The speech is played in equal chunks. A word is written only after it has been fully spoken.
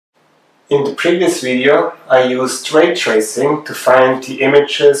In the previous video, I used ray tracing to find the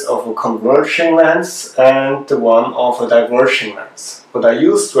images of a converging lens and the one of a diverging lens. What I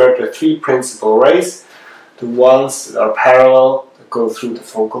used were the three principal rays, the ones that are parallel that go through the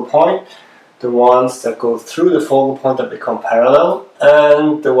focal point, the ones that go through the focal point that become parallel,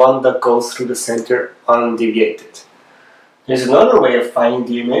 and the one that goes through the center undeviated. There's another way of finding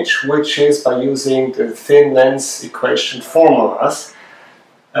the image, which is by using the thin lens equation formulas.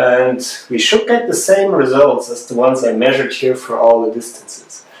 And we should get the same results as the ones I measured here for all the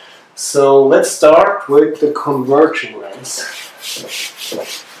distances. So let's start with the converging lens.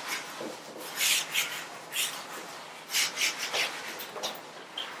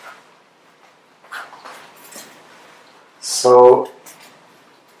 So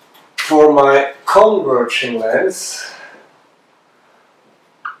for my converging lens,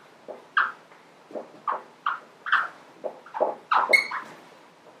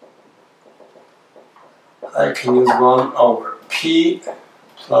 I can use 1 over P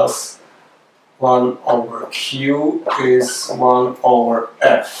plus 1 over Q is 1 over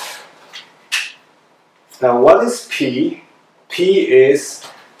F. Now what is P? P is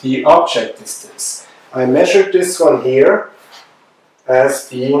the object distance. I measured this one here as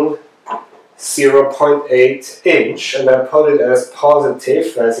being 0.8 inch and I put it as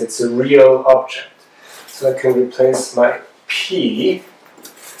positive as it's a real object. So I can replace my P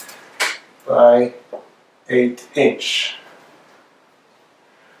by 8 inch.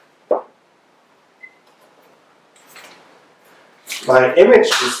 My image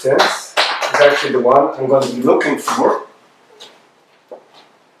distance is actually the one I'm going to be looking for,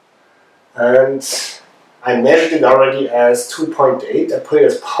 and I measured it already as 2.8. I put it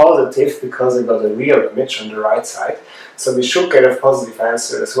as positive because I got a real image on the right side, so we should get a positive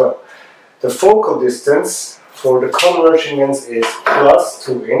answer as well. The focal distance for the converging lens is plus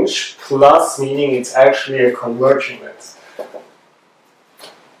 2 inch, plus meaning it's actually a converging lens.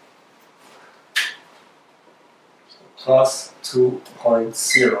 Plus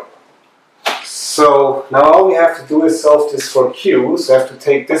 2.0. So now all we have to do is solve this for Q, so I have to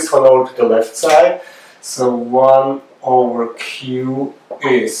take this one over to the left side. So 1 over Q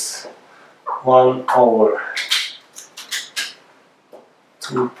is 1 over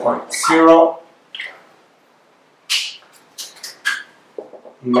 2.0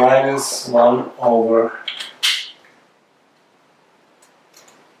 minus 1 over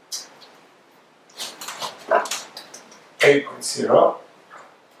 8.0.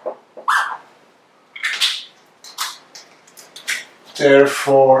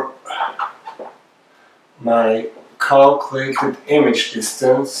 Therefore, my calculated image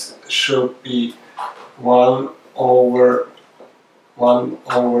distance should be 1 over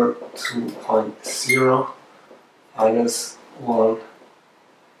 2.0 minus 1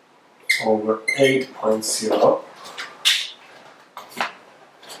 over 8.0.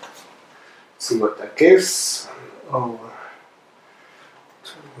 See what that gives. Over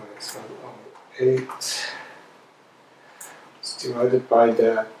 2 minus 1 over 8 is divided by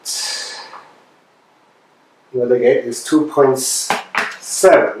that. What I get is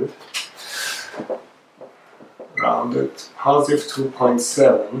 2.7, rounded, positive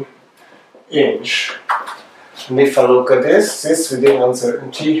 2.7 inch. And if I look at this within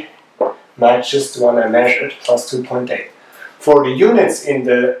uncertainty matches the one I measured, plus 2.8. For the units in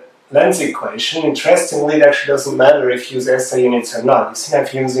the lens equation, interestingly, it actually doesn't matter if you use SI units or not. You see, I've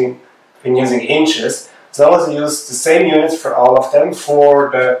been using inches. As long as I use the same units for all of them,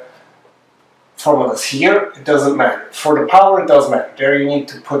 for the formulas here, it doesn't matter. For the power, it does matter. There you need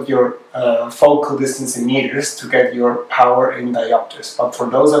to put your focal distance in meters to get your power in diopters. But for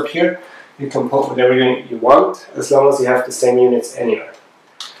those up here, you can put whatever unit you want, as long as you have the same units anyway.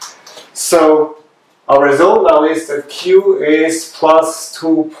 So our result now is that Q is plus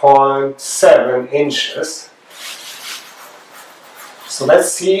 2.7 inches. So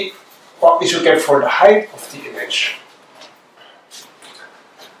let's see what we should get for the height of the image.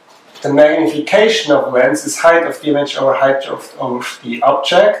 The magnification of lens is height of the image over height of the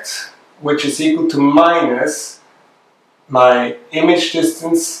object, which is equal to minus my image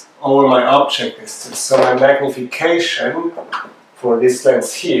distance over my object distance. So my magnification for this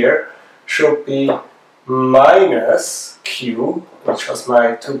lens here should be minus Q, which was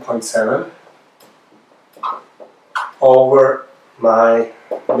my 2.7, over my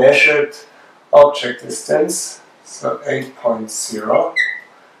measured object distance, so 8.0,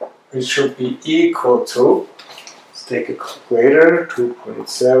 which should be equal to, let's take a calculator,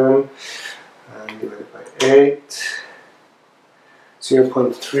 2.7 and divided by 8,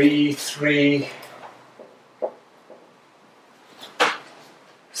 0.33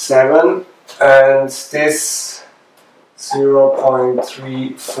 0.7, and this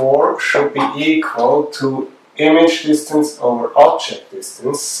 0.34 should be equal to image distance over object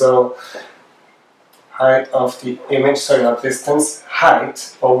distance. So height of the image, sorry, not distance,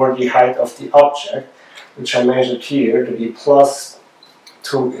 height over the height of the object, which I measured here to be plus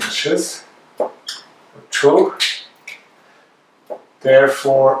 2 inches, or 2.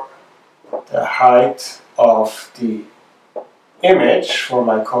 Therefore, the height of the image for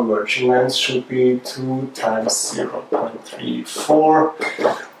my converging lens should be 2 times 0.34,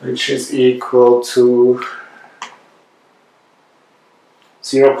 which is equal to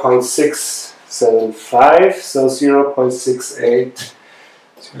 0.675, so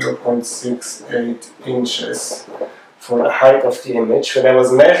 0.68 inches for the height of the image. When I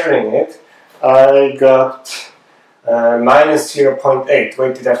was measuring it, I got minus 0.8.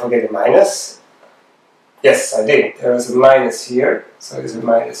 Wait, did I forget a minus? Yes, I did. There was a minus here, so there's a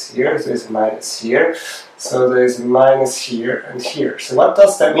minus here, there's a minus here, so there's a minus here and here. So what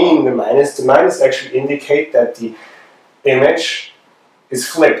does that mean, the minus? The minus actually indicate that the image is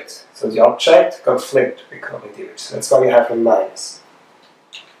flipped. So the object got flipped becoming the image. So that's why we have a minus.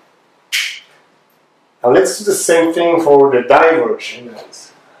 Now let's do the same thing for the diverging lens.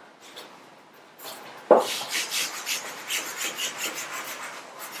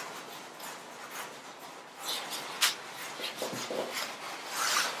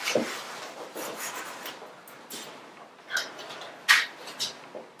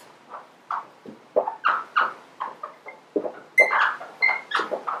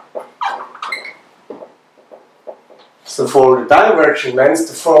 So for the diverging lens,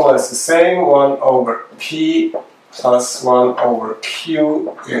 the formula is the same. 1 over P plus 1 over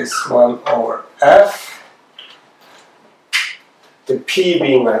Q is 1 over F. The P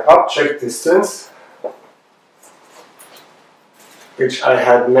being my object distance, which I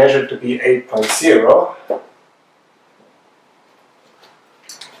had measured to be 8.0.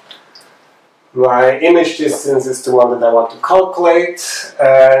 My image distance is the one that I want to calculate,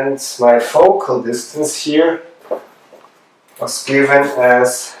 and my focal distance here was given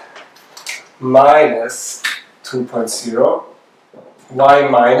as minus 2.0. Why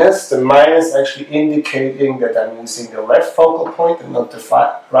minus? The minus actually indicating that I'm using the left focal point and not the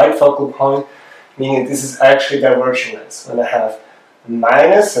right focal point, meaning this is actually diverging lens. When I have a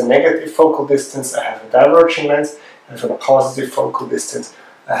minus, a negative focal distance, I have a diverging lens. I have a positive focal distance,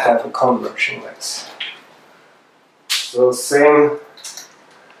 I have a converging lens. So same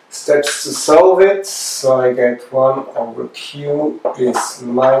steps to solve it. So I get 1 over Q is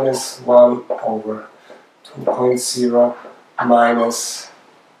minus 1 over 2.0 minus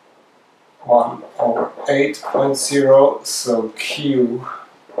 1 over 8.0. So Q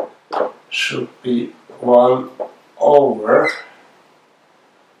should be 1 over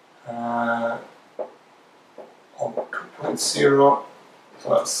 2.0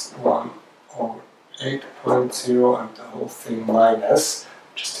 plus 1 over 8.0 and the whole thing minus.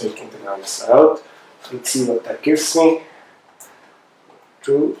 Just taking the numbers out. Let's see what that gives me.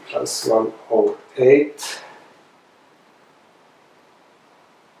 2 plus 1 over 8.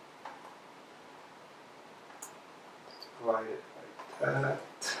 Divided by that.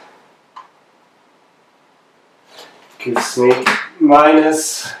 Gives me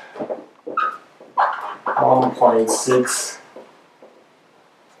minus 1.6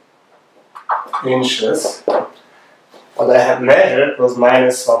 inches. What I have measured was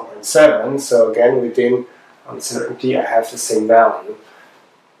minus 1.7, so again within uncertainty I have the same value.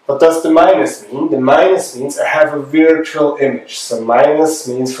 What does the minus mean? The minus means I have a virtual image. So minus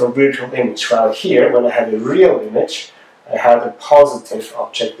means for virtual image. While here, when I had a real image, I had a positive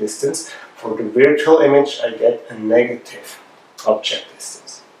object distance. For the virtual image, I get a negative object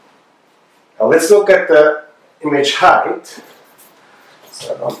distance. Now let's look at the image height.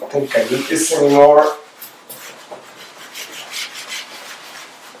 So I don't think I need this anymore.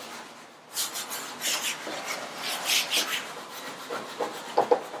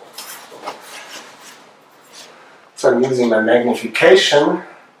 So I'm using my magnification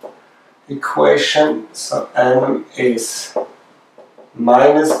equation. So M is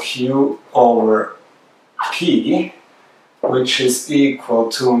minus Q over P, which is equal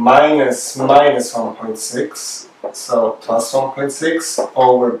to minus 1.6, so plus 1.6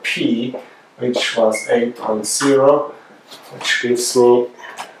 over P, which was 8.0, which gives me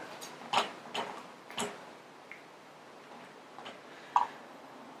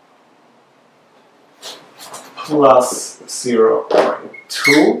plus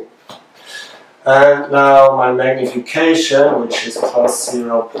 0.2. And now my magnification, which is plus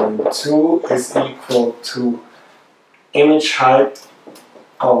 0.2, is equal to image height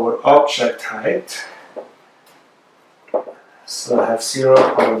over object height. So I have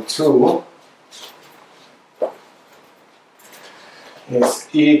 0.2 is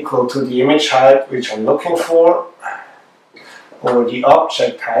equal to the image height which I'm looking for over the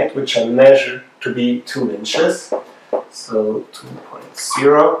object height which I measured to be 2 inches. So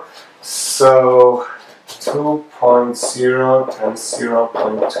 2.0. So 2.0 times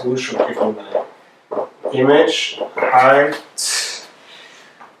 0.2 should give me my image height,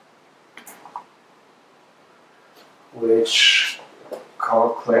 which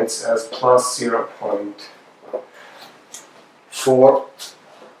calculates as plus 0.4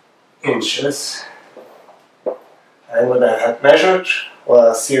 inches. And what I had measured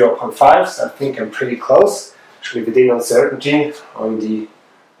was 0.5, so I think I'm pretty close. Actually, within uncertainty on the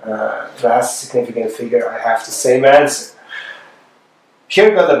last significant figure, I have the same answer.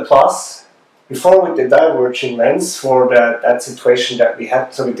 Here got a plus. Before with the diverging lens for that situation that we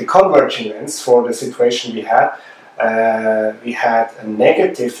had, so with the converging lens for the situation we had a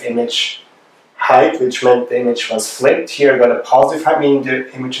negative image height, which meant the image was flipped. Here I got a positive height, meaning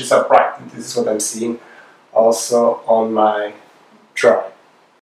the image is upright. And this is what I'm seeing also on my drawing.